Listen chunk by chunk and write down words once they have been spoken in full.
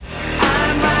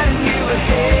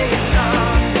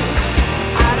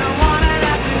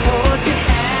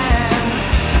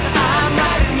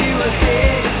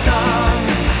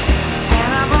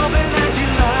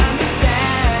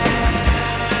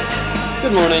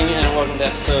and welcome to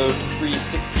episode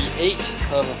 368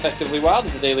 of Effectively Wild,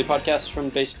 the daily podcast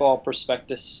from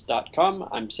baseballprospectus.com.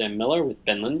 I'm Sam Miller with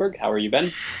Ben Lindbergh. How are you,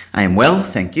 Ben? I am well,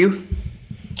 thank you.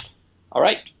 All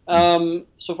right.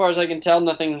 So far as I can tell,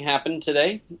 nothing happened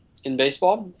today in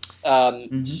baseball.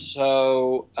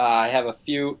 I have a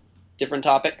few different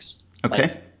topics, like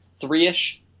Okay,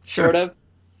 three-ish, sure. sort of.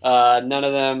 None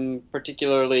of them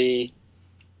particularly.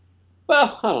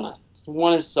 Well, I don't know.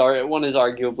 One is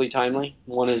arguably timely.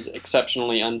 One is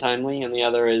exceptionally untimely, and the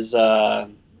other is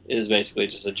basically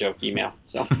just a joke email.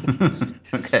 So,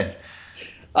 Okay.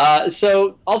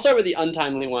 so I'll start with the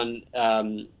untimely one,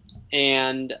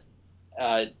 and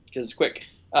because it's quick.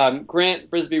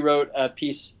 Grant Brisbee wrote a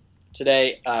piece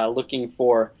today looking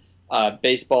for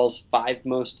baseball's five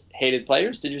most hated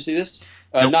players. Did you see this?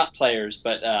 Nope, Not players,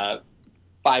 but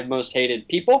five most hated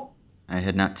people. I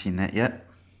had not seen that yet.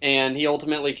 And he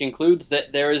ultimately concludes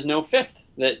that there is no fifth.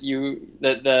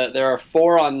 There are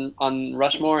four on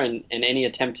Rushmore, and any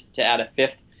attempt to add a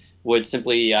fifth would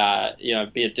simply be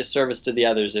a disservice to the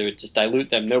others. It would just dilute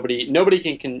them. Nobody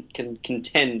can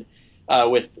contend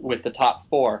with the top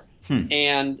four. Hmm.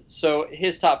 And so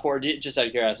his top four. Just out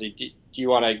of curiosity, do you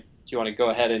want to go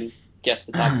ahead and guess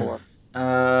the top four?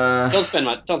 Uh, Don't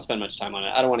spend much time on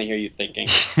it. I don't want to hear you thinking.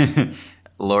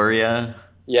 Loria,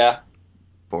 Yeah,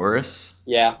 Boris.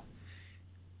 yeah.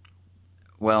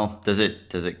 Well, does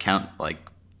it count like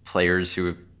players who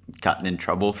have gotten in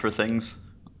trouble for things,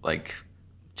 like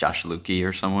Josh Lukey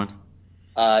or someone?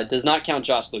 Does not count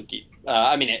Josh Lukey.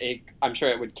 I'm sure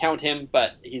it would count him,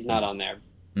 but he's not on there.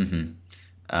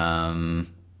 Mm-hmm. Um,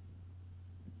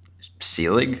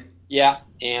 Selig, Yeah,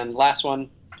 and last one,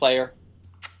 player,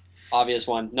 obvious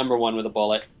one, number one with a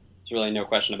bullet. There's really no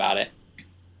question about it.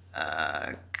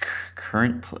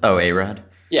 A-Rod.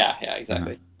 Yeah, Uh-huh.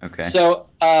 exactly. Okay. So,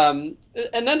 and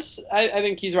I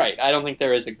think he's right. I don't think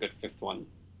there is a good fifth one,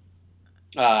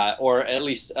 or at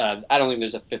least I don't think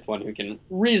there's a fifth one who can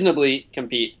reasonably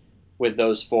compete with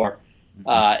those four,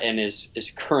 Mm-hmm. and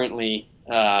is currently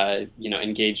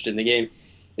engaged in the game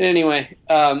in any way.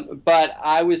 But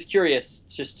I was curious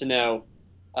just to know.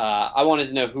 I wanted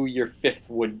to know who your fifth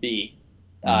would be,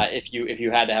 if you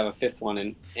had to have a fifth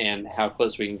one, and how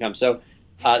close we can come. So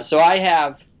I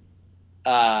have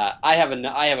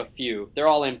a few. They're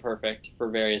all imperfect for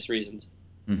various reasons,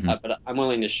 Mm-hmm. but I'm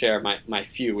willing to share my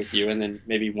few with you, and then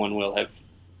maybe one will have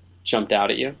jumped out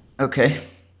at you. Okay.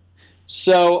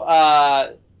 So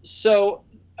so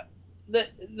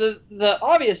the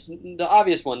obvious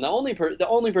one, the only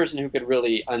person who could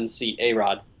really unseat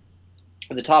A-Rod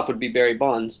at the top would be Barry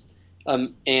Bonds,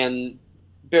 and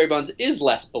Barry Bonds is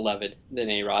less beloved than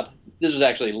A-Rod. This was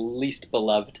actually least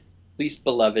beloved,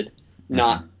 Uh-huh.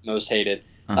 not most hated.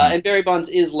 Uh-huh. And Barry Bonds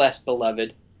is less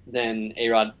beloved than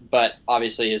A-Rod, but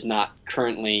obviously is not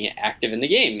currently active in the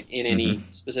game in any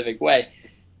Mm-hmm. specific way.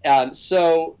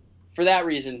 So for that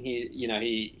reason,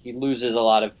 he loses a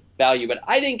lot of value. But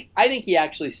I think he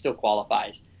actually still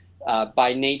qualifies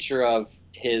by nature of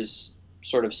his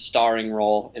sort of starring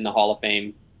role in the Hall of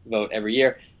Fame vote every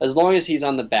year. As long as he's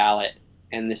on the ballot,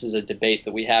 and this is a debate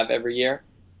that we have every year,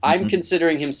 I'm Mm-hmm.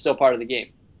 considering him still part of the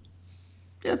game.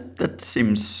 Yeah, that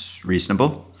seems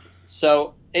reasonable.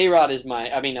 So A Rod is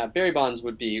Barry Bonds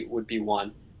would be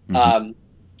one. Mm-hmm. Um,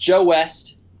 Joe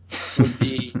West would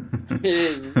be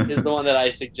is the one that I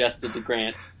suggested to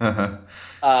Grant. Uh-huh.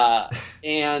 Uh,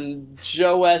 and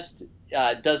Joe West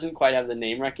doesn't quite have the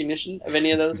name recognition of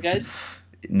any of those guys.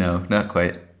 No, not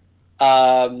quite.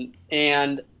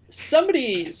 And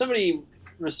somebody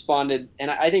responded, and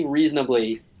I think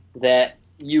reasonably, that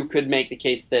you could make the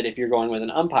case that if you're going with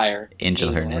an umpire,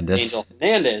 Angel Hernandez. Angel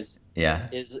Hernandez Yeah.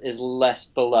 is less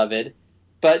beloved.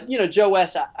 But Joe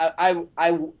West,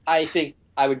 I think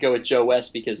I would go with Joe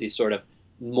West because he's sort of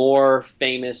more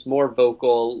famous, more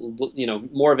vocal,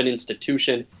 more of an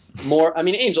institution. More,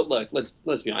 Angel. Look, let's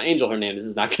be honest. Angel Hernandez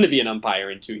is not going to be an umpire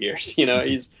in 2 years.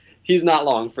 He's not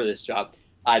long for this job.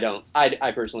 I don't.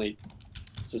 I personally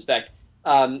suspect.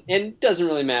 And it doesn't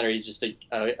really matter. He's just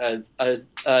a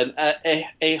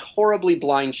horribly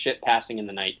blind ship passing in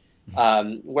the night.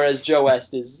 Whereas Joe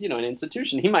West is, an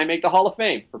institution. He might make the Hall of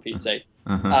Fame, for Pete's sake.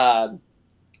 Uh-huh.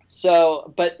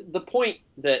 But the point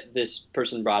that this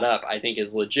person brought up, I think,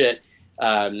 is legit,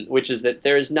 which is that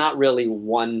there is not really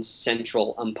one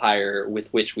central umpire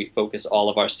with which we focus all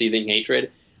of our seething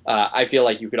hatred. I feel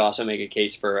like you could also make a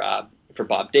case for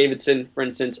Bob Davidson, for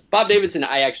instance. Bob Davidson,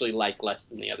 I actually like less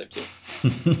than the other two.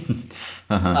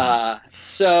 Uh-huh.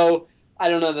 So I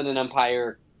don't know that an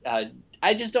umpire.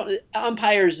 I just don't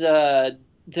umpires. There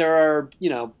are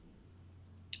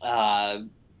uh,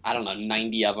 I don't know,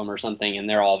 90 of them or something, and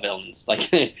they're all villains. Like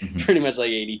Hmm. pretty much like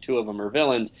 82 of them are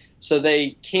villains. So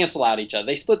they cancel out each other.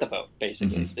 They split the vote,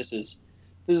 basically. Hmm. This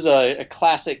is a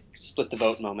classic split the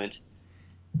vote moment.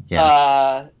 Yeah.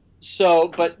 Uh,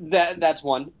 but that's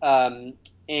one.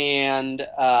 And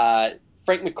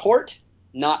Frank McCourt,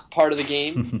 not part of the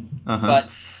game, Uh-huh.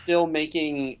 but still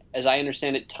making, as I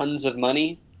understand it, tons of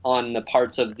money on the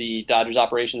parts of the Dodgers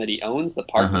operation that he owns, the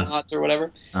parking Uh-huh. lots or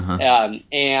whatever, Uh-huh.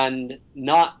 and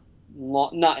not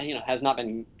has not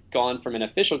been gone from an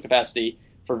official capacity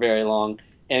for very long,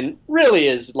 and really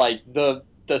is like the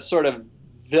sort of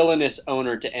villainous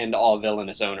owner to end all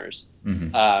villainous owners. Hmm.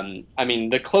 I mean,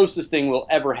 the closest thing we'll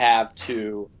ever have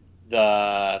to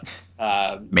the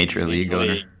Major league Major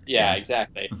owner. League, yeah, Yeah.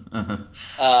 exactly. Uh-huh.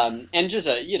 And just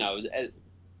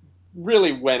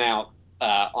really went out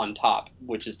on top,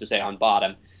 which is to say on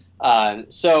bottom.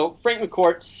 So Frank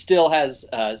McCourt still has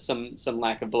some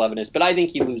lack of belovedness, but I think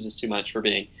he loses too much for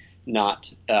being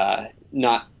not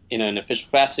in an official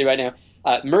capacity right now.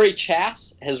 Murray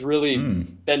Chass has really Mm.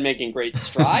 been making great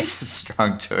strides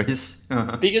Strong choice.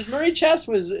 Uh-huh. because Murray Chess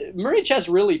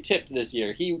really tipped this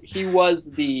year. He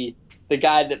was the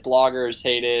guy that bloggers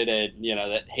hated, and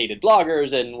that hated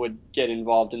bloggers and would get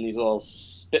involved in these little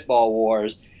spitball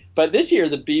wars. But this year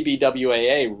the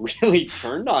BBWAA really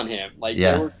turned on him. Like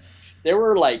Yeah. there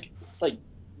were like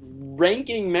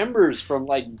ranking members from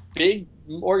like big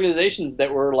organizations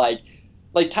that were like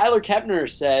Tyler Kepner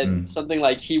said Mm. something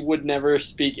like he would never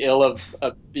speak ill of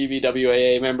a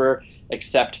BBWAA member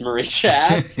except Murray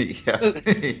Chass.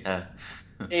 Yeah. Yeah.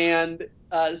 And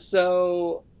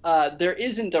there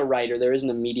isn't a writer, there isn't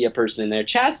a media person in there.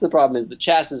 Chas, the problem is that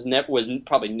Chas was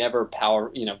probably never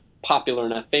popular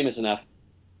enough, famous enough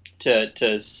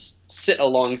to sit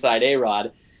alongside A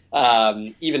Rod,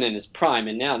 even in his prime.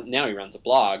 And now he runs a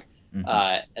blog Hmm.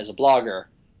 as a blogger.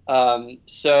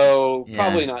 So Yeah.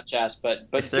 probably not Chas, but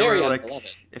If there very were like unbeloved.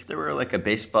 if there were like a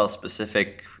baseball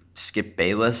specific Skip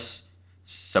Bayless,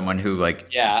 someone who like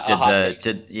Yeah, a did hot the takes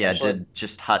did yeah did specialist.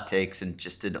 just hot takes and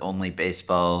just did only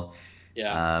baseball.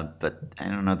 Yeah. But I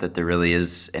don't know that there really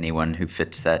is anyone who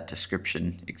fits that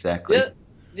description exactly.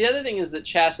 The other thing is that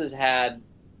Chas has had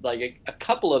like a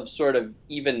couple of sort of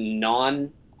even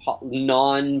non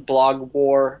blog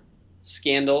war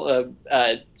scandals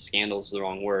is the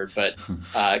wrong word, but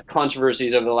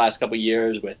controversies over the last couple of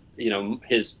years with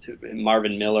his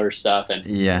Marvin Miller stuff, and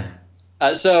Yeah.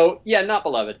 so yeah, not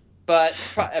beloved, but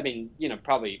I mean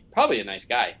probably a nice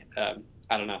guy.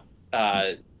 I don't know.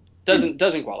 Uh,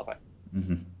 doesn't qualify.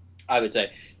 Hmm. I would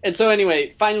say. And so anyway,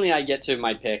 finally I get to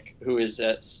my pick, who is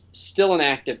still an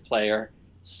active player,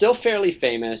 still fairly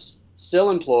famous, still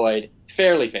employed,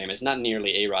 fairly famous, not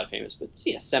nearly A-Rod famous, but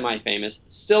yeah, semi-famous,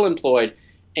 still employed,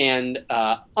 and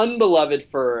unbeloved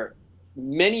for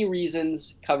many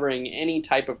reasons, covering any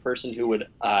type of person who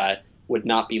would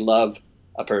not be love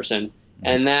a person,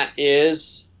 and that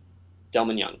is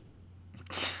Delman Young.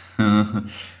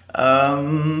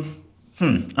 um.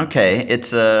 Okay.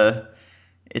 It's a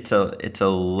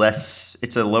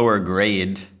lower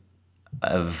grade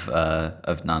of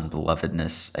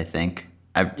non-belovedness, I think.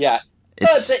 I Yeah.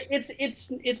 Well, it's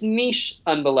it's niche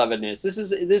unbelovedness.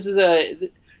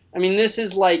 I mean, this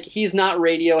is like he's not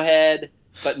Radiohead,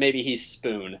 but maybe he's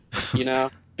Spoon. You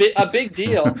know, a big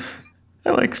deal.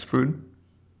 I like Spoon.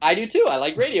 I do too. I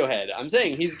like Radiohead. I'm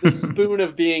saying he's the Spoon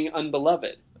of being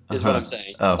unbeloved, is what Uh-huh. I'm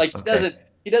saying. Oh, Like okay.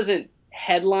 he doesn't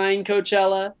headline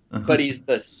Coachella, Uh-huh. but he's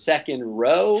the second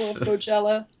row of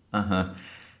Coachella. Uh-huh.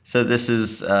 So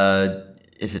is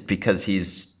it because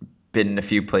he's been in a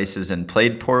few places and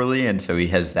played poorly, and so he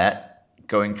has that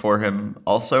going for him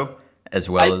also, as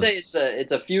well I'd say as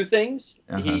it's a few things.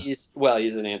 uh-huh. He's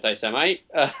an anti-Semite,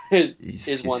 is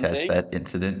He's one has thing. that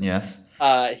incident, yes.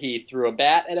 He threw a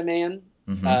bat at a man,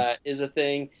 Mm-hmm. is a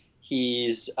thing.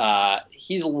 He's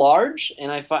large,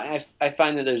 and I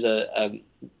find that there's a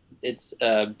it's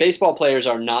baseball players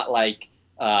are not like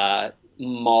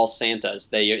mall Santas.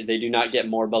 They do not get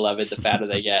more beloved the fatter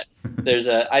they get.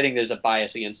 I think there's a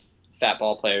bias against fat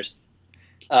ball players,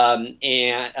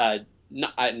 and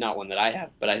not one that I have,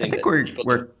 but I I think think that people do.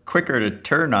 we're quicker to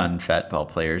turn on fat ball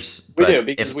players, We do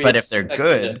because we but if they're expect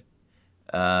them to. good,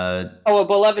 uh, Oh, a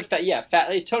beloved fat, yeah,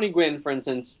 fat. Tony Gwynn, for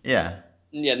instance, yeah,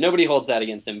 yeah, nobody holds that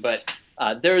against him, but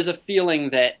there is a feeling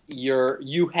that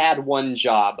you had one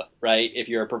job, right? If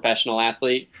you're a professional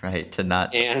athlete, right, to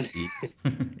not and eat.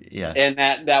 Yeah.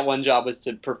 and that one job was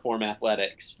to perform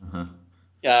athletics. Uh-huh.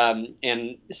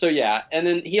 And so yeah, and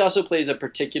then he also plays a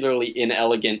particularly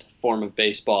inelegant form of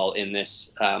baseball in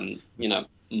this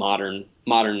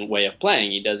modern way of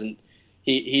playing. He doesn't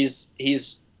he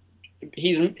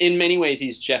he's in many ways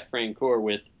he's Jeff Francoeur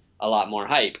with a lot more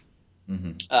hype.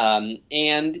 Hmm.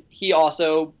 And he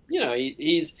also,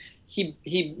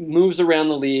 he moves around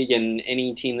the league, and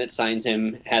any team that signs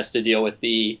him has to deal with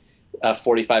the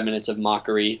 45 minutes of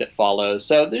mockery that follows.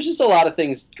 So there's just a lot of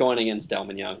things going against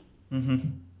Delman Young. Hmm.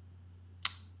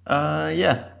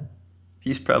 Yeah,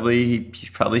 he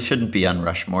probably shouldn't be on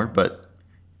Rushmore, but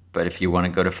if you want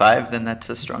to go to five, then that's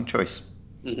a strong choice.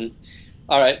 Hmm.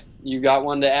 All right, you got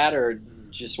one to add, or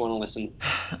just want to listen?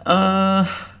 Uh,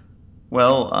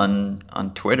 well,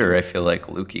 on Twitter, I feel like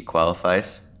Lukey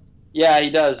qualifies. Yeah, he I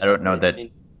don't does. know I that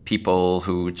mean, people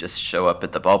who just show up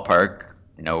at the ballpark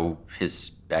know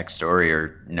his backstory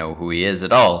or know who he is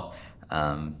at all.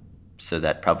 Um, so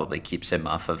that probably keeps him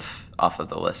off of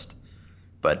the list.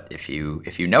 But if you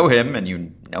know him and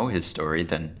you know his story,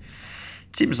 then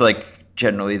it seems like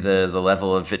generally the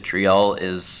level of vitriol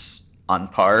is on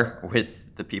par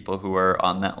with the people who are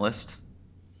on that list.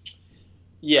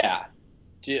 yeah.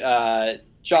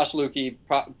 Josh Lukey,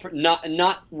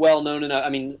 not well known enough. I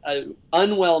mean,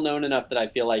 unwell known enough that I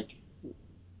feel like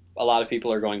a lot of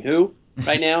people are going who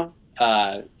right now.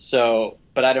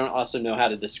 But I don't also know how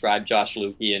to describe Josh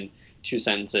Lukey in two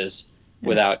sentences Yeah,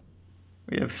 without.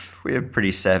 we have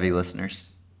pretty savvy listeners.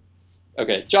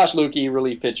 Okay, Josh Lukey,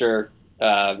 relief pitcher,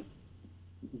 uh,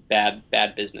 bad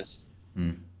business.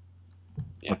 Hmm.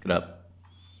 Yeah, Look it up.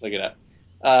 look it up.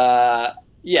 Uh,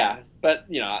 yeah, but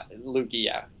Lukey,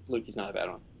 yeah, Lukey's not a bad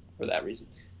one for that reason.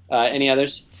 Any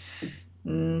others?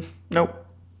 Nope.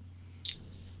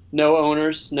 No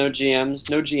owners, no GMs,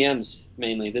 no GMs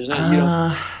mainly. There's no you don't.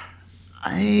 Uh,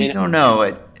 I I mean, don't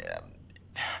know.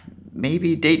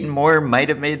 Maybe Dayton Moore might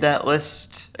have made that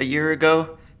list a year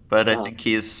ago, but I uh, think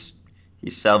he's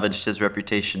salvaged his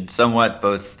reputation somewhat,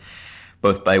 both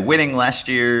by winning last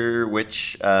year,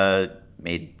 which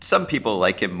made some people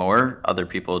like him more. Other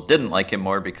people didn't like him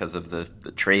more because of the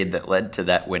trade that led to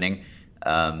that winning.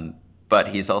 Um, but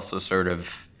he's also sort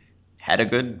of had a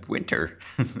good winter.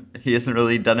 He hasn't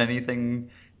really done anything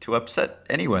to upset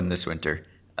anyone this winter.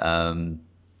 Um,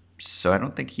 so I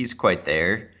don't think he's quite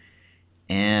there.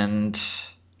 And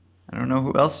I don't know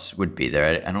who else would be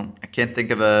there. I can't think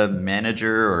of a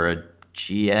manager or a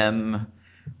GM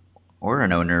or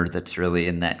an owner that's really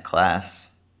in that class.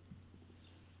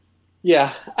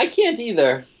 yeah, I can't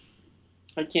either.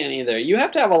 I can't either. You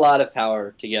have to have a lot of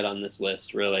power to get on this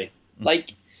list, really.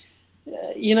 Like,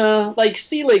 like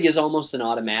Seelig is almost an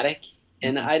automatic,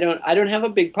 and Mhm. I don't have a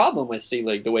big problem with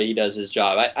Seelig the way he does his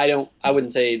job. I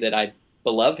wouldn't say that I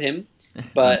beloved him,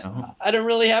 but No. I don't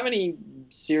really have any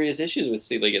serious issues with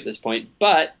Seelig at this point.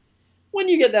 But when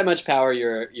you get that much power,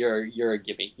 you're a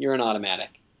gimme. You're an automatic.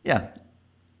 Yeah,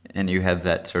 and you have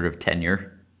that sort of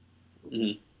tenure.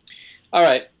 Mhm. All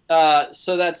right.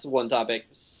 So that's one topic.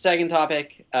 Second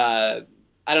topic.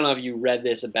 I don't know if you read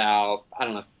this about, I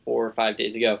don't know, 4 or 5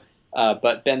 days ago,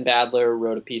 but Ben Badler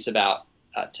wrote a piece about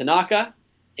Tanaka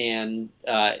and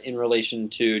in relation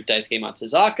to Daisuke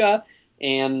Matsuzaka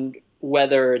and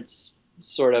whether it's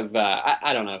sort of,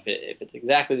 I don't know if it's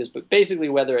exactly this, but basically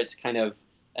whether it's kind of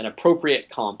an appropriate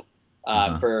comp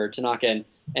Uh-huh. for Tanaka.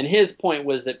 And his point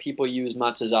was that people use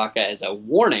Matsuzaka as a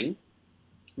warning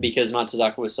because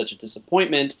Matsuzaka was such a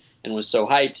disappointment and was so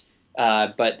hyped,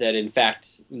 but that in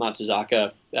fact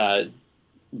Matsuzaka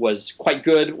was quite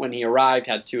good when he arrived,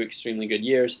 had 2 extremely good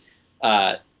years.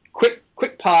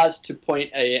 Quick pause to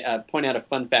point out a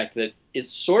fun fact that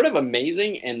is sort of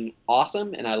amazing and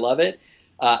awesome, and I love it.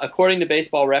 According to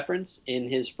Baseball Reference, in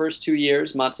his first 2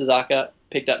 years, Matsuzaka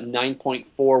picked up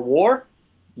 9.4 WAR.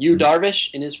 Yu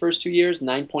Darvish in his first 2 years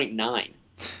 9.9.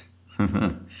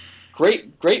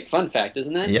 Great fun fact,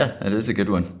 isn't it? Yeah, that is a good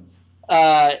one.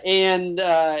 uh, and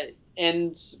uh,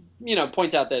 and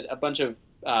points out that a bunch of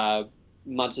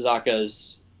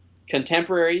Matsuzaka's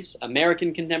contemporaries,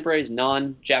 American contemporaries,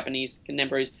 non-Japanese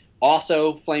contemporaries,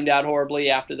 also flamed out horribly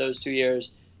after those 2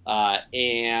 years,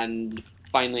 and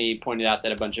finally pointed out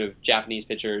that a bunch of Japanese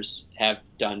pitchers have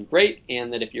done great,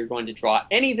 and that if you're going to draw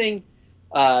anything,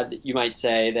 you might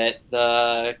say that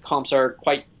the comps are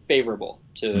quite favorable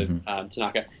to Hmm.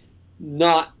 Tanaka.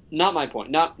 Not my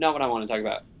point. Not what I want to talk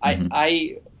about. Hmm.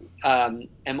 I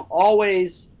am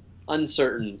always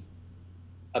uncertain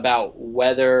about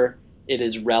whether it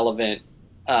is relevant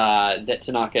that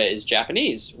Tanaka is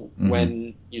Japanese Hmm.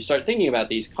 when you start thinking about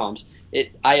these comps.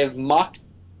 I have mocked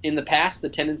in the past the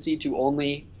tendency to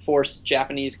only force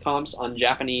Japanese comps on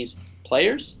Japanese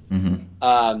players, Hmm.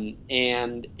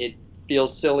 and it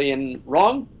feels silly and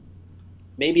wrong,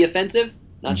 maybe offensive,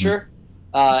 not Hmm. sure.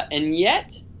 And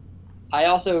yet, I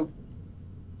also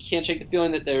can't shake the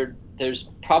feeling that there's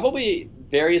probably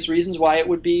various reasons why it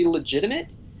would be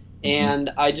legitimate, Hmm. and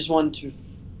I just wanted to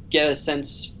get a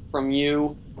sense from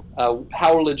you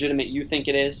how legitimate you think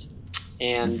it is,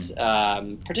 and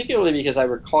Hmm. particularly because I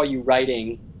recall you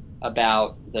writing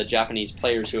about the Japanese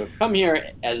players who have come here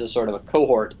as a sort of a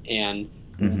cohort and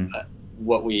Hmm.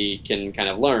 what we can kind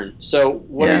of learn. So,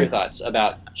 what are your Yeah. thoughts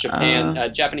about Uh,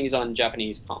 Japanese on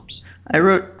Japanese comps? I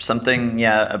wrote something,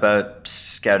 yeah, about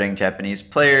scouting Japanese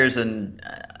players, and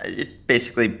it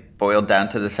basically boiled down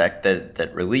to the fact that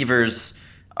relievers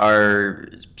are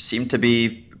seem to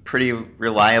be pretty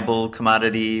reliable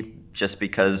commodity just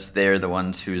because they're the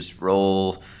ones whose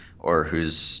role or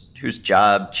whose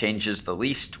job changes the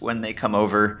least when they come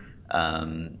over.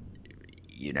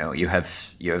 You have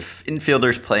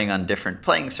infielders playing on different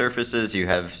playing surfaces. You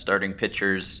have starting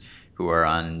pitchers who are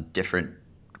on different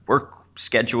work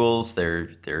schedules. They're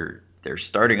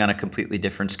starting on a completely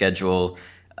different schedule,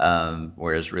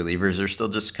 whereas relievers are still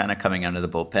just kind of coming out of the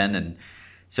bullpen, and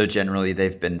so generally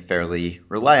they've been fairly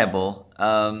reliable.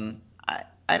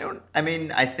 I don't. I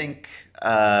mean, I think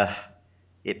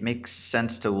it makes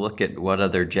sense to look at what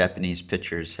other Japanese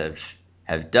pitchers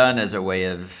have done as a way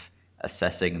of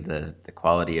assessing the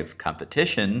quality of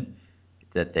competition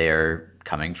that they are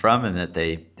coming from and that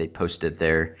they posted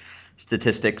their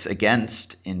statistics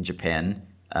against in Japan.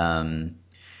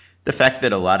 The fact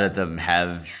that a lot of them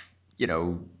have, you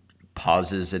know,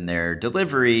 pauses in their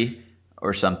delivery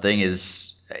or something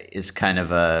is kind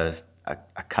of a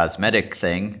cosmetic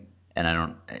thing, and I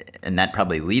don't, and that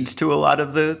probably leads to a lot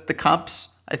of the comps.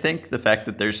 I think the fact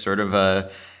that there's sort of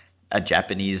a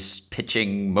Japanese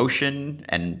pitching motion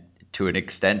and to an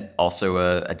extent also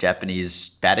a Japanese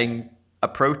batting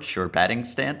approach or batting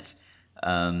stance.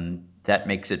 That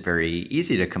makes it very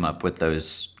easy to come up with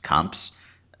those comps.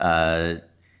 Uh,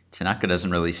 Tanaka doesn't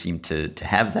really seem to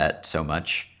have that so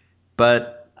much,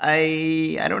 but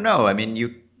I don't know. I mean,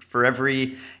 you for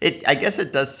every it. I guess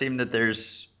it does seem that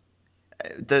there's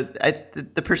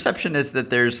the perception is that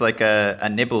there's like a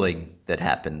nibbling that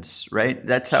happens, right? Sure.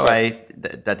 That's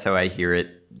how I hear it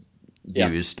Yeah.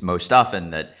 used most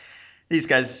often. That these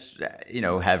guys,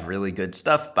 have really good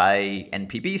stuff by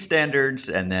NPB standards,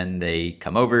 and then they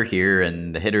come over here,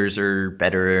 and the hitters are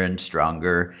better and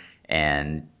stronger.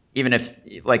 And even if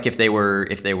they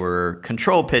were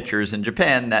control pitchers in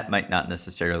Japan, that might not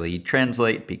necessarily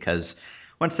translate because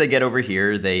once they get over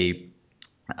here, they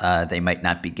might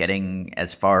not be getting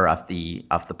as far off the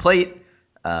plate,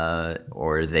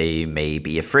 or they may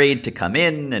be afraid to come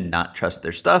in and not trust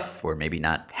their stuff, or maybe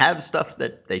not have stuff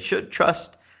that they should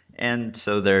trust, and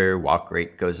so their walk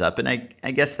rate goes up. And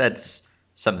I guess that's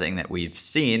something that we've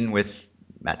seen with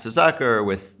Matsuzaka or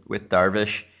with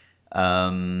Darvish.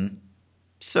 Um,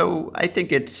 so I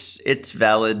think it's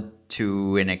valid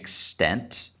to an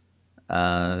extent.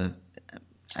 Uh,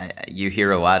 you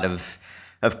hear a lot of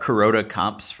Kuroda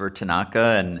comps for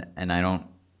Tanaka, and I don't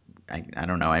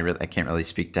know. I can't really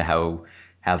speak to how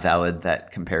valid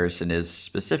that comparison is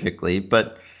specifically,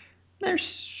 but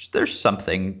there's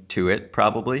something to it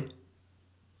probably.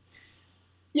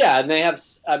 Yeah, and they have.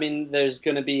 I mean, there's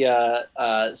going to be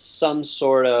some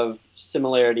sort of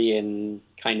similarity in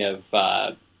kind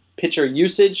of pitcher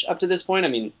usage up to this point. I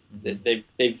mean, Hmm.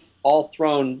 they've all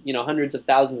thrown hundreds of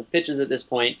thousands of pitches at this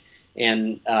point,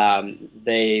 and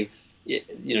they've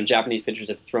Japanese pitchers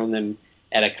have thrown them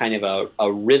at a kind of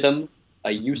a rhythm,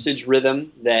 a Hmm. usage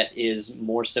rhythm that is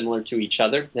more similar to each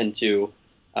other than to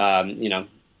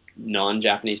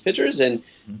non-Japanese pitchers, and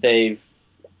they've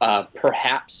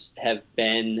perhaps have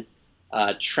been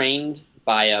trained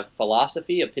by a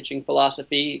philosophy, a pitching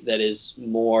philosophy that is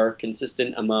more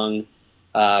consistent among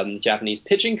Japanese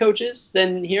pitching coaches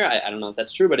than here. I don't know if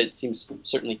that's true, but it seems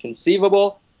certainly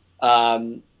conceivable.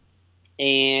 Um,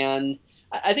 and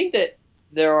I think that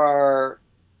there are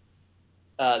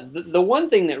the one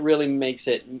thing that really makes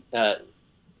it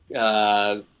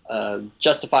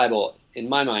justifiable in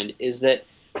my mind is that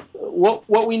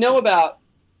what we know about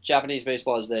Japanese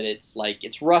baseball is that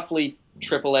it's roughly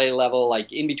AAA level,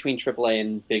 like in between AAA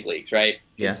and big leagues, right?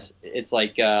 Yeah. It's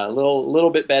like a little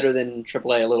bit better than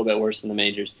AAA, a little bit worse than the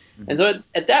majors. And Hmm. so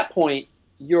at that point,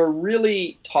 you're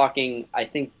really talking. I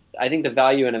think the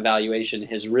value and evaluation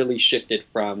has really shifted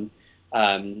from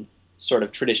um, sort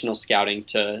of traditional scouting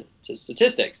to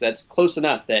statistics. That's close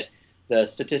enough that the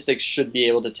statistics should be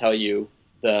able to tell you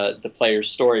the player's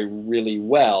story really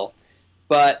well,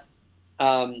 but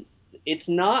um, it's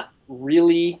not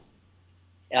really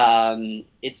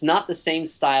it's not the same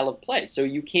style of play. So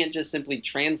you can't just simply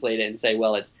translate it and say,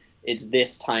 well, it's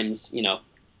this times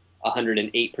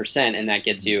 108%, and that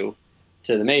gets Hmm. you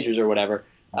to the majors or whatever.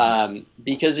 Hmm.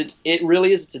 Because it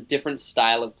really is. It's a different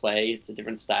style of play. It's a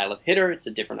different style of hitter. It's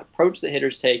a different approach that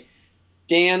hitters take.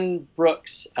 Dan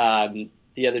Brooks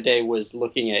the other day was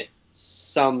looking at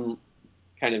some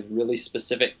kind of really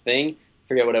specific thing. I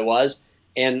forget what it was.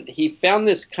 And he found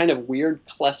this kind of weird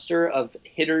cluster of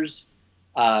hitters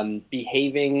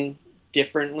behaving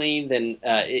differently than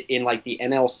in like the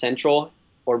NL Central,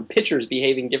 or pitchers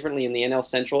behaving differently in the NL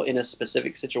Central in a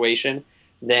specific situation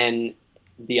than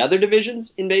the other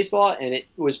divisions in baseball. And it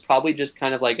was probably just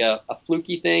kind of like a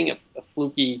fluky thing, a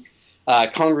fluky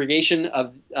congregation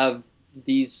of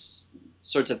these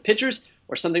sorts of pitchers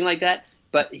or something like that.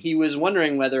 But he was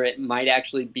wondering whether it might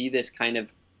actually be this kind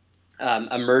of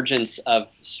emergence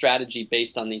of strategy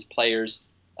based on these players,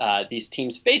 these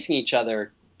teams facing each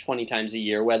other 20 times a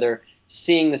year, whether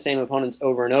seeing the same opponents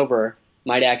over and over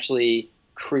might actually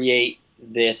create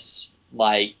this,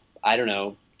 like, I don't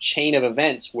know, chain of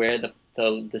events where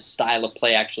the style of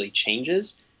play actually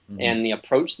changes Mm-hmm. and the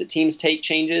approach that teams take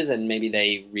changes, and maybe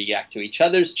they react to each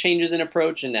other's changes in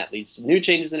approach, and that leads to new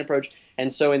changes in approach.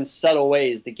 And so in subtle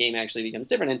ways the game actually becomes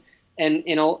different. And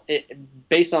you know,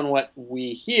 based on what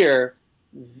we hear,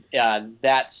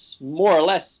 that's more or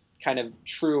less kind of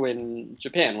true in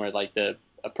Japan, where like the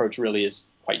approach really is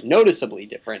quite noticeably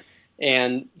different.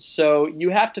 And so you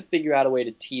have to figure out a way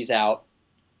to tease out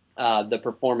the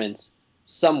performance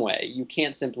some way. You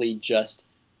can't simply just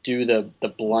do the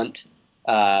blunt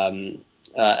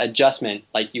adjustment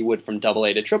like you would from Double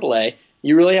A to Triple A.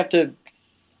 You really have to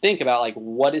think about like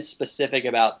what is specific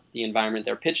about the environment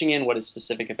they're pitching in, what is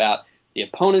specific about the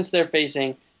opponents they're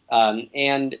facing,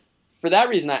 and for that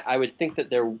reason, I would think that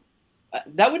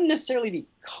that wouldn't necessarily be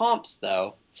comps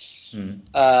though. Mm-hmm.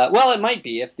 Well, it might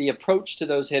be if the approach to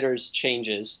those hitters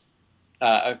changes,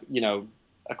 you know,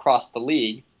 across the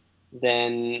league,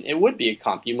 then it would be a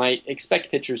comp. You might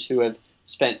expect pitchers who have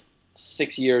spent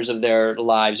 6 years of their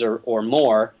lives or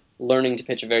more learning to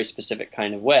pitch a very specific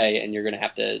kind of way, and you're going to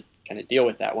have to kind of deal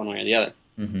with that one way or the other.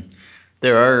 Mm-hmm.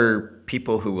 There are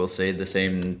people who will say the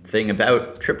same thing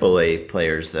about AAA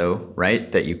players, though,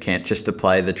 right? That you can't just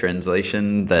apply the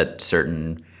translation, that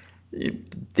certain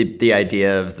the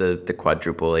idea of the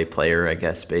quadruple A player, I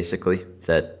guess, basically,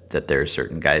 that there are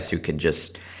certain guys who can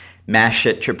just mash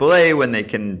at AAA when they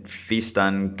can feast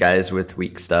on guys with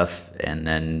weak stuff, and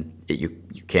then you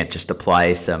can't just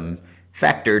apply some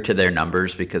factor to their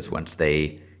numbers because once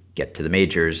they get to the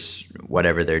majors,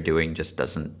 whatever they're doing just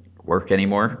doesn't work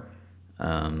anymore.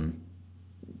 Um,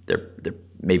 there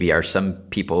maybe are some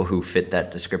people who fit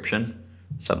that description,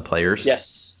 some players.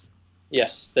 Yes,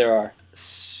 yes, there are.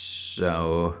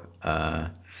 So,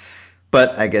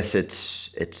 but I guess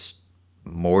it's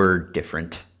more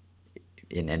different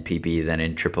in NPB than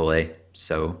in AAA.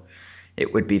 So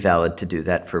it would be valid to do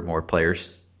that for more players.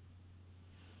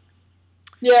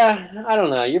 Yeah, I don't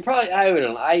know. I don't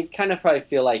know. I kind of probably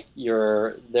feel like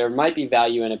there might be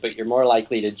value in it, but you're more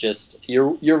likely to just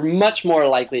you're much more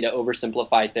likely to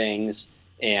oversimplify things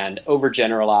and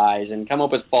overgeneralize and come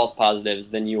up with false positives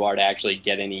than you are to actually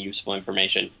get any useful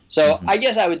information. So Mm-hmm. I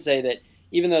guess I would say that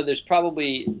even though there's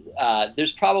probably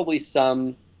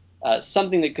something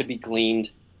that could be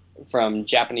gleaned from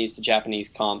Japanese to Japanese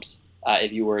comps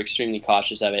if you were extremely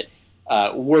cautious of it,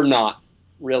 we're not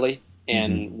really,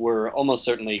 and Mm-hmm. we're almost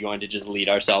certainly going to just lead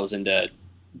ourselves into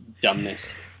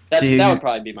dumbness. Do That would you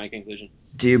probably be my conclusion.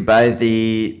 do you buy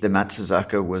the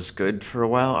Matsuzaka was good for a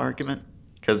while argument?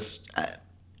 Because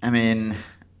I mean,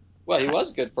 Well, he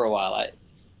was good for a while.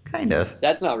 kind of.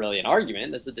 That's not really an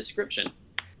argument. That's a description.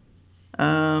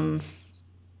 Um,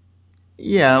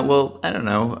 yeah. Well, I don't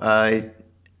know.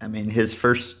 I mean, his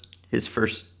first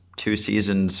two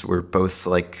seasons were both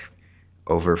like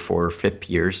over 4 FIP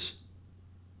years.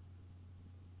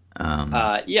 Um,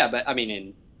 Yeah, but I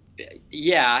mean,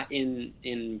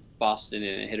 in Boston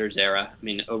in a hitter's era, I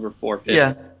mean, over four FIP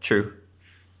yeah, true,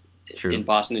 in true.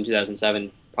 Boston in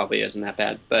 2007 probably isn't that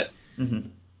bad. But Hmm.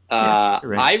 Yeah,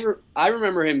 you're right. I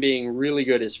remember him being really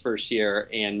good his first year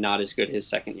and not as good his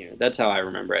second year. That's how I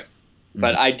remember it.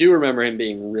 But Hmm. I do remember him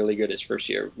being really good his first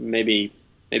year. Maybe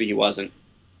he wasn't.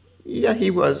 Yeah,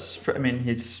 he was. I mean,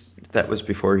 he's that was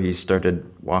before he started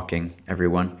walking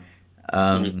everyone. Mhm.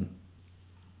 Um,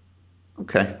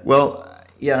 okay. Well,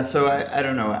 yeah. So I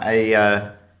don't know.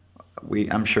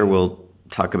 I'm sure we'll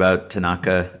talk about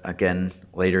Tanaka again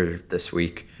later this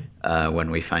week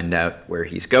when we find out where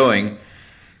he's going.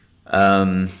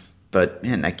 Um, but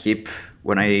man,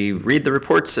 when I read the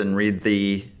reports and read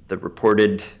the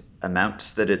reported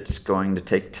amounts that it's going to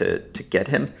take to get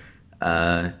him.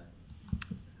 Uh,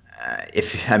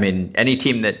 if I mean any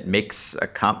team that makes a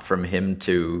comp from him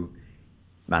to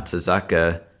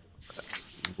Matsuzaka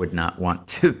would not want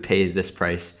to pay this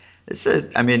price.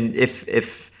 I mean,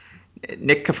 if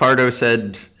Nick Cafardo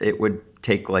said it would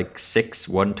take like 6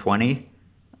 120,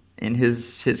 in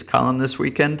his column this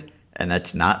weekend, and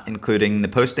that's not including the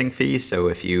posting fee. So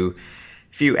if you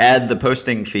add the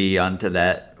posting fee onto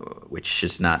that, which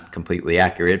is not completely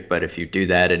accurate, but if you do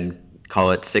that and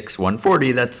call it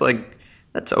 6/140,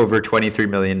 that's over $23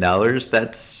 million.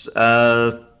 That's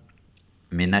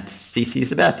CC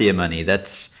Sabathia money.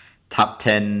 That's top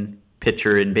 10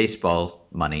 pitcher in baseball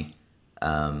money,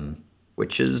 um,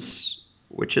 which is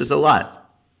a lot.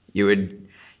 You would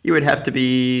you would have to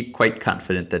be quite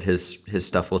confident that his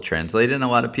stuff will translate, and a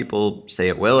lot of people say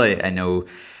it will. I know,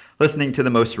 listening to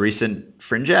the most recent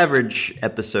Fringe Average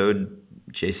episode,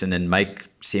 Jason and Mike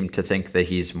seem to think that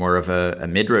he's more of a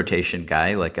mid rotation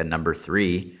guy, like a number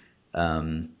three.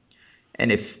 Um,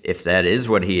 and if that is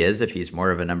what he is, if he's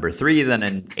more of a number three than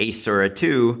an ace or a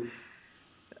two,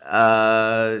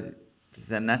 uh,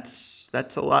 then that's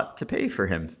a lot to pay for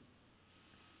him.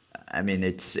 I mean,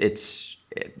 there's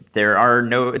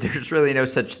really no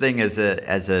such thing as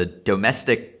a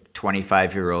domestic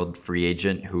 25-year-old free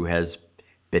agent who has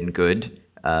been good,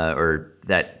 or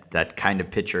that kind of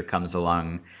pitcher comes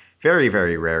along very,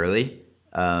 very rarely.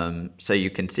 So you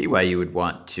can see why you would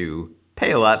want to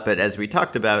pay a lot, but as we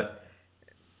talked about,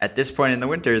 at this point in the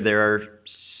winter, there are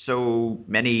so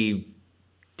many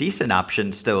decent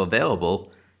options still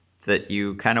available that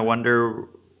you kind of wonder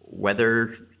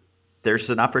whether there's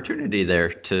an opportunity there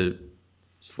to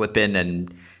slip in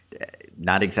and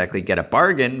not exactly get a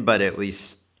bargain, but at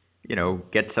least,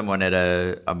 get someone at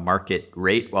a market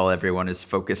rate while everyone is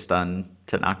focused on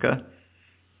Tanaka.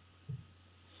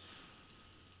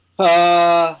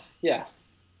 Yeah.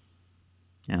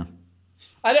 Yeah.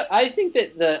 I don't. I think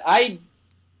that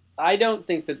I don't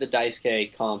think that the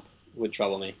Daisuke comp would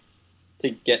trouble me. To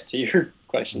get to your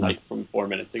question, Uh-huh. like from 4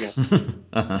 minutes ago,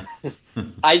 Uh-huh.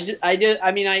 I did.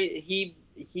 I mean, I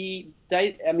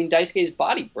mean, Daisuke's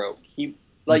body broke. He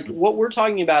like Mhm. what we're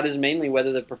talking about is mainly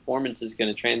whether the performance is going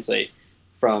to translate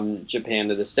from Japan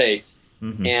to the States.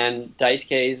 Mhm. And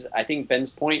Daisuke's, I think Ben's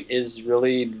point is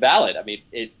really valid. I mean,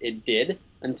 it did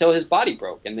until his body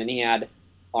broke, and then he had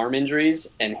arm injuries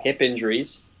and hip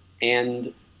injuries,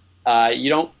 and you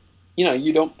don't,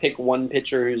 you don't pick one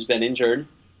pitcher who's been injured,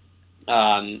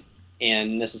 um,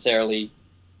 and necessarily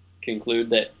conclude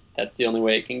that that's the only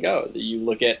way it can go. You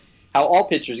look at how all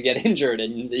pitchers get injured,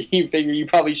 and you figure you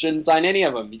probably shouldn't sign any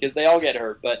of them because they all get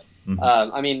hurt. But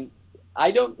Mhm. I mean,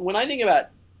 I don't. When I think about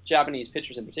Japanese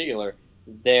pitchers in particular,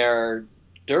 their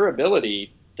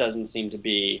durability doesn't seem to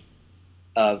be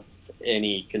of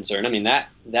any concern. I mean,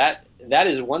 that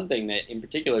is one thing that in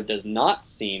particular does not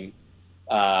seem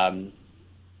um,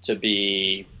 to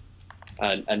be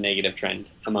a negative trend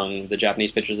among the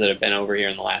Japanese pitchers that have been over here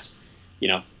in the last,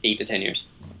 8 to 10 years.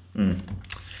 Mm.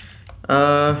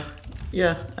 Uh,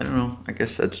 yeah, I don't know. I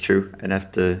guess that's true. I'd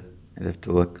have to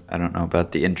look. I don't know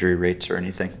about the injury rates or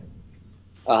anything.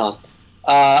 Uh-huh.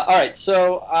 All right,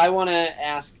 so I want to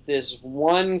ask this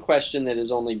one question that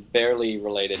is only barely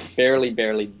related, barely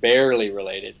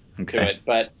related to Okay. it.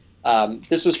 But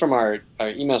this was from our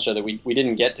email show that we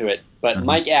didn't get to it. But Uh-huh.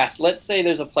 Mike asked, let's say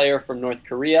there's a player from North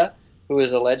Korea who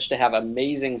is alleged to have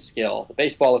amazing skill, the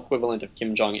baseball equivalent of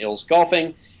Kim Jong il's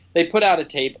golfing. They put out a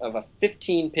tape of a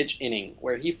 15 pitch inning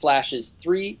where he flashes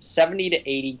three 70 to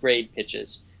 80 grade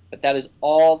pitches, but that is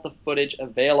all the footage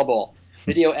available.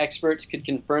 Video experts could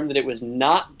confirm that it was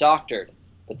not doctored,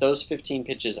 but those 15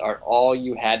 pitches are all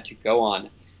you had to go on.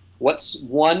 What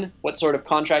sort of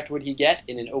contract would he get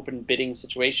in an open bidding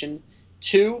situation?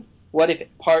 Two, what if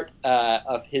part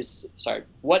of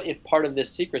this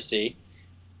secrecy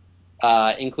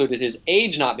included his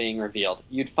age not being revealed?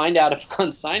 You'd find out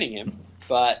upon signing him,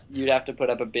 but you'd have to put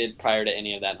up a bid prior to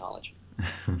any of that knowledge.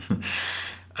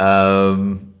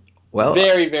 um, well,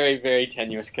 Very, very, very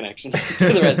tenuous connection to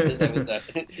the rest of this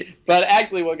episode. But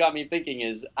actually, what got me thinking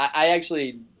is I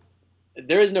actually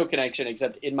there is no connection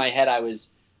except in my head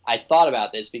I thought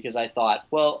about this because I thought,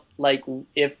 well, like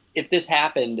if this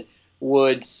happened,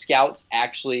 would scouts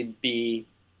actually be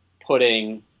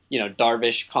putting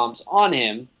Darvish comps on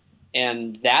him?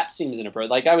 And that seems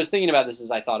inappropriate. Like I was thinking about this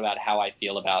as I thought about how I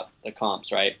feel about the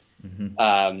comps, right?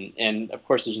 Mhm. And of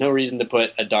course, there's no reason to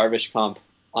put a Darvish comp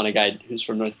on a guy who's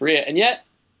from North Korea, and yet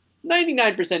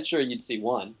 99% sure you'd see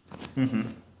one.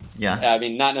 Mhm. Yeah. I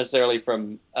mean, not necessarily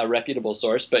from a reputable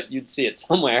source, but you'd see it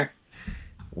somewhere.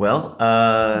 Well,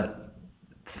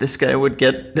 this guy would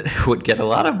get would get a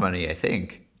lot of money, I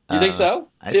think. You think so?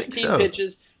 I think 15 so.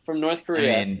 pitches from North I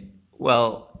Korea. mean,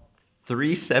 well,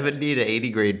 370 to 80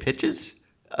 grade pitches.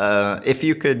 If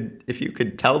you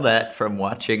could tell that from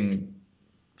watching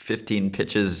 15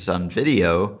 pitches on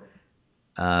video,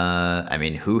 I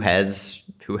mean, who has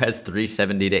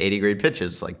 370 to 80 grade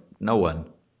pitches? Like no one.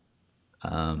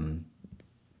 Um,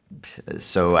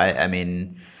 so I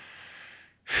mean,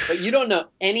 But you don't know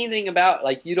anything about,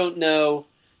 like, you don't know,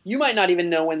 you might not even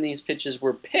know when these pitches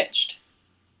were pitched.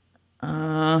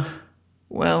 uh,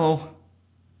 well,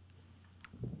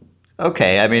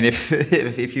 okay. I mean, if,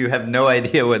 if you have no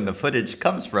idea when the footage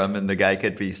comes from, and the guy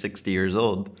could be 60 years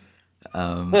old,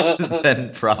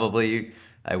 then probably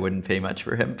I wouldn't pay much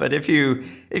for him. But if you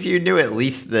knew at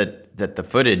least that the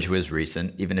footage was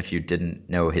recent, even if you didn't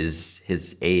know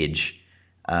his age,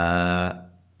 uh,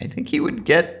 I think he would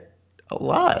get a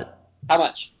lot. How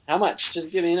much? How much?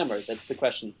 Just give me a number. That's the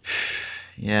question.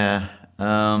 Yeah.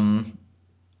 I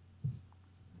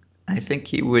think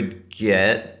he would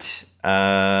get.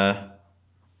 I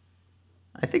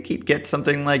think he'd get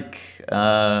something like.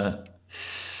 I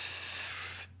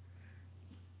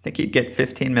think he'd get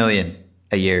 15 million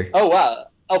a year. Oh wow.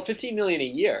 Oh, 15 million a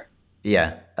year.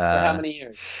 Yeah. For how many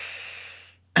years?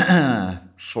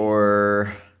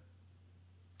 For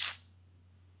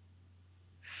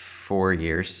 4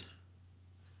 years.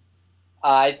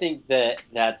 I think that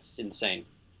that's insane.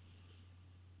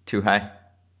 Too high.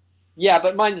 Yeah,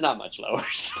 but mine's not much lower.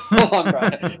 So I'm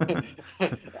right.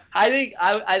 I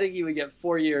think you would get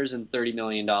 4 years and $30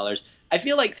 million. I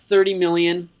feel like 30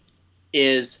 million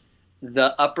is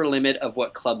the upper limit of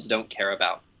what clubs don't care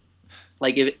about.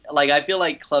 Like if like I feel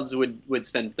like clubs would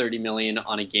spend 30 million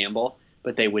on a gamble,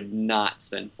 but they would not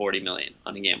spend 40 million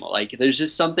on a gamble. Like there's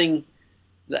just something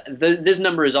this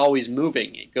number is always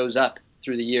moving. It goes up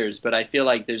through the years, but I feel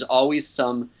like there's always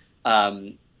some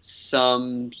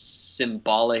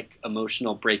symbolic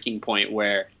emotional breaking point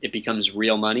where it becomes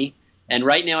real money. And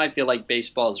right now, I feel like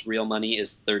baseball's real money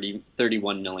is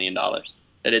 31 million dollars.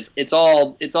 That it's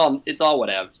all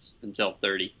whatevs until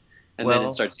 30, and then it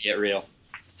Well, starts to get real.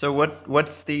 so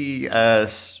what's the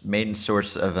main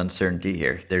source of uncertainty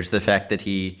here? There's the fact that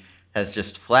he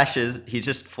just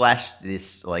flashed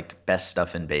this like best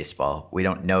stuff in baseball. We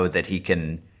don't know that he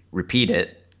can repeat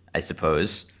it, I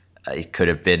suppose. It could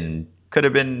have been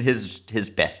his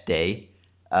best day.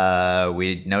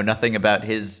 We know nothing about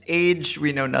his age.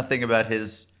 We know nothing about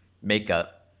his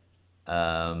makeup.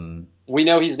 Um, We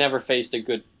know he's never faced a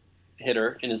good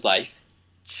hitter in his life.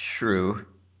 True.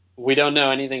 We don't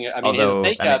know anything. I mean, his Although, I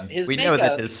makeup, mean, his we know that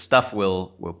makeup. his stuff will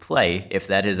play. If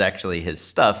that is actually his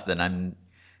stuff, then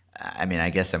I mean, I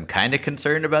guess I'm kind of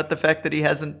concerned about the fact that he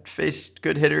hasn't faced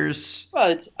good hitters. Well,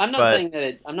 it's. I'm not saying But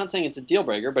that I'm not saying it's a deal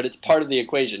breaker, but it's part of the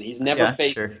equation. He's never yeah,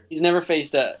 faced. sure. He's never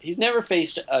faced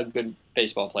a good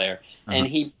baseball player, Uh-huh. and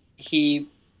he.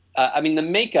 I mean, the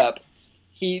makeup.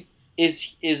 He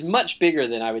is much bigger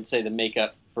than I would say the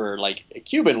makeup for like a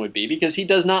Cuban would be because he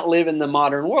does not live in the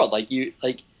modern world.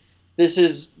 This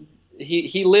is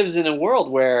he lives in a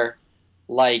world where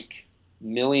like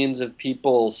millions of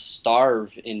people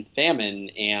starve in famine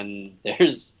and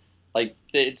there's like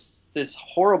it's this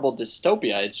horrible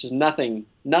dystopia. It's just nothing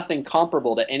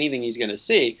comparable to anything he's going to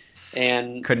see.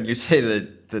 And Couldn't you say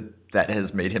that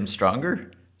has made him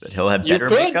stronger? That he'll have you better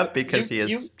could makeup because he you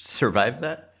has survived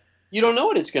that? you don't know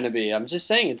what it's going to be. I'm just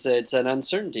saying it's an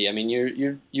uncertainty. I mean,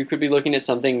 you could be looking at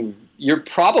something. You're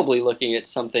probably looking at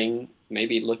something.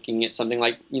 Maybe looking at something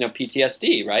like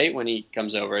PTSD, right? When he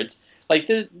comes over, it's like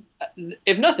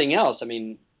if nothing else. I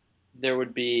mean, there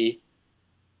would be.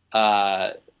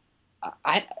 Uh,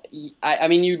 I, I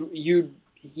mean,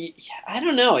 I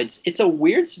don't know. It's a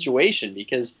weird situation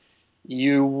because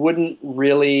you wouldn't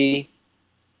really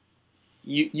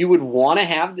you would want to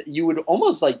have you would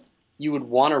almost like you would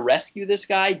want to rescue this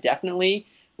guy definitely,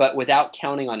 but without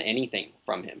counting on anything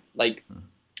from him. Like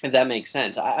if that makes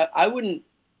sense, I wouldn't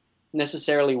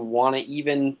necessarily want to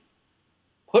even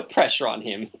put pressure on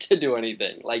him to do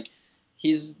anything. Like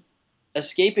he's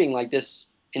escaping like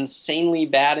this insanely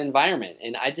bad environment,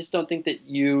 and I just don't think that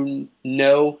you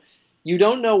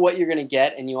don't know what you're going to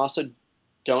get, and you also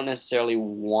don't necessarily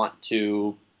want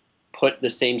to put the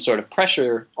same sort of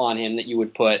pressure on him that you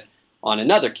would put on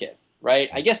another kid, right?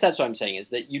 I guess that's what I'm saying is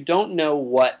that you don't know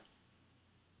what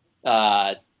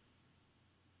uh,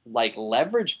 like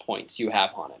leverage points you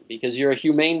have on him because you're a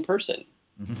humane person.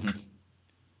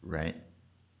 Right.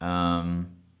 Um,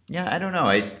 yeah, I don't know.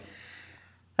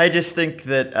 I just think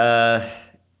that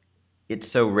it's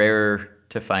so rare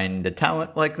to find a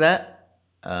talent like that.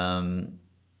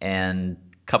 And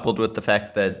coupled with the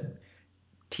fact that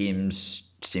teams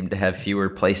seem to have fewer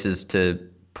places to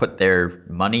put their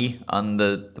money on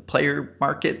the player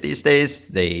market these days,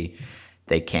 they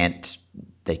can't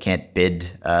they can't bid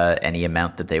any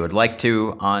amount that they would like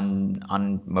to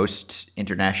on most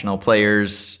international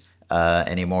players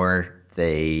anymore.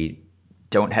 They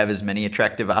don't have as many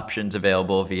attractive options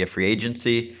available via free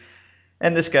agency.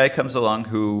 And this guy comes along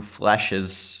who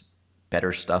flashes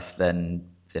better stuff than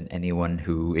anyone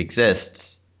who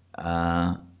exists.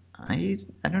 Uh, I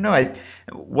don't know.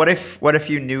 What if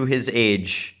you knew his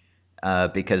age?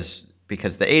 Because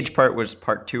the age part was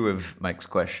part two of Mike's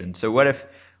question. So what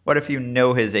if you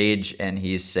know his age and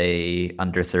he's say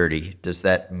under 30? Does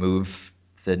that move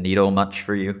the needle much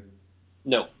for you?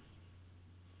 No,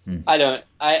 Hmm. I don't.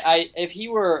 If he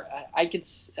were, I could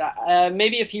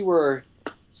maybe if he were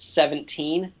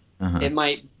 17, Uh-huh. it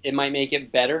might make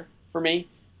it better for me.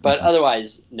 But Uh-huh.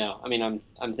 otherwise, no. I mean,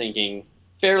 I'm thinking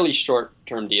fairly short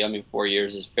term deal. I mean, 4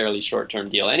 years is fairly short term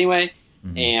deal anyway.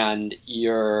 Hmm. And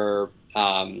the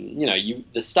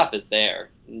stuff is there.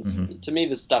 And Hmm. to me,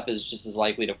 the stuff is just as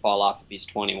likely to fall off if he's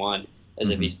 21 as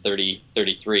if Hmm. he's 30,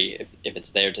 33, if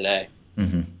it's there today.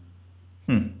 Hmm.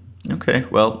 Hmm. Okay,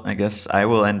 well, I guess I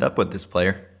will end up with this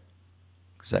player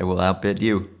because I will outbid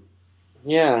you.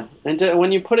 Yeah, and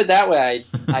when you put it that way,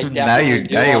 I Now definitely you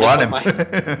do now you want to want put him.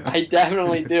 my. I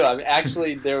definitely do. I mean,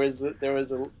 actually, there was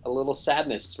a little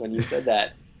sadness when you said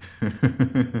that.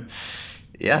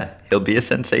 Yeah, he'll be a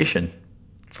sensation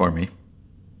for me.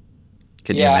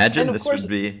 Can you Yeah, imagine? and of This would course,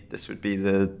 be this would be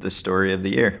the story of the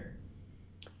year.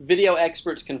 video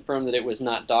experts confirm that it was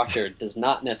not doctored. Does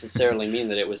not necessarily mean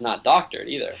that it was not doctored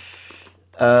either.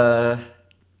 Uh,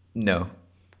 no,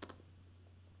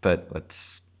 but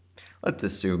let's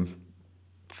assume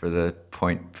for the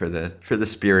point for the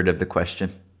spirit of the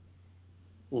question.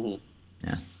 Hmm.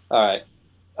 Yeah. All right,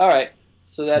 all right.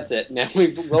 So that's it. Now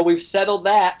we've settled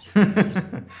that.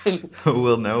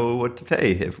 We'll know what to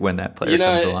pay if when that player You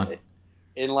comes know, along.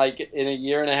 in a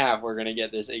year and a half, we're gonna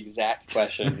get this exact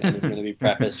question, and it's gonna be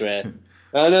prefaced with,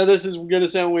 "I know this is gonna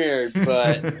sound weird,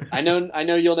 but I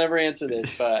know you'll never answer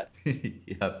this, but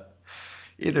Yep.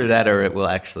 Either that or it will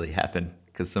actually happen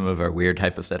because some of our weird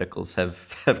hypotheticals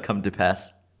have come to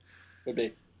pass. could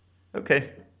be."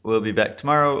 Okay. We'll be back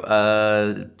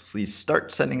tomorrow. Please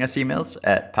start sending us emails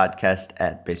at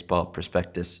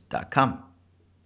podcast@baseballprospectus.com.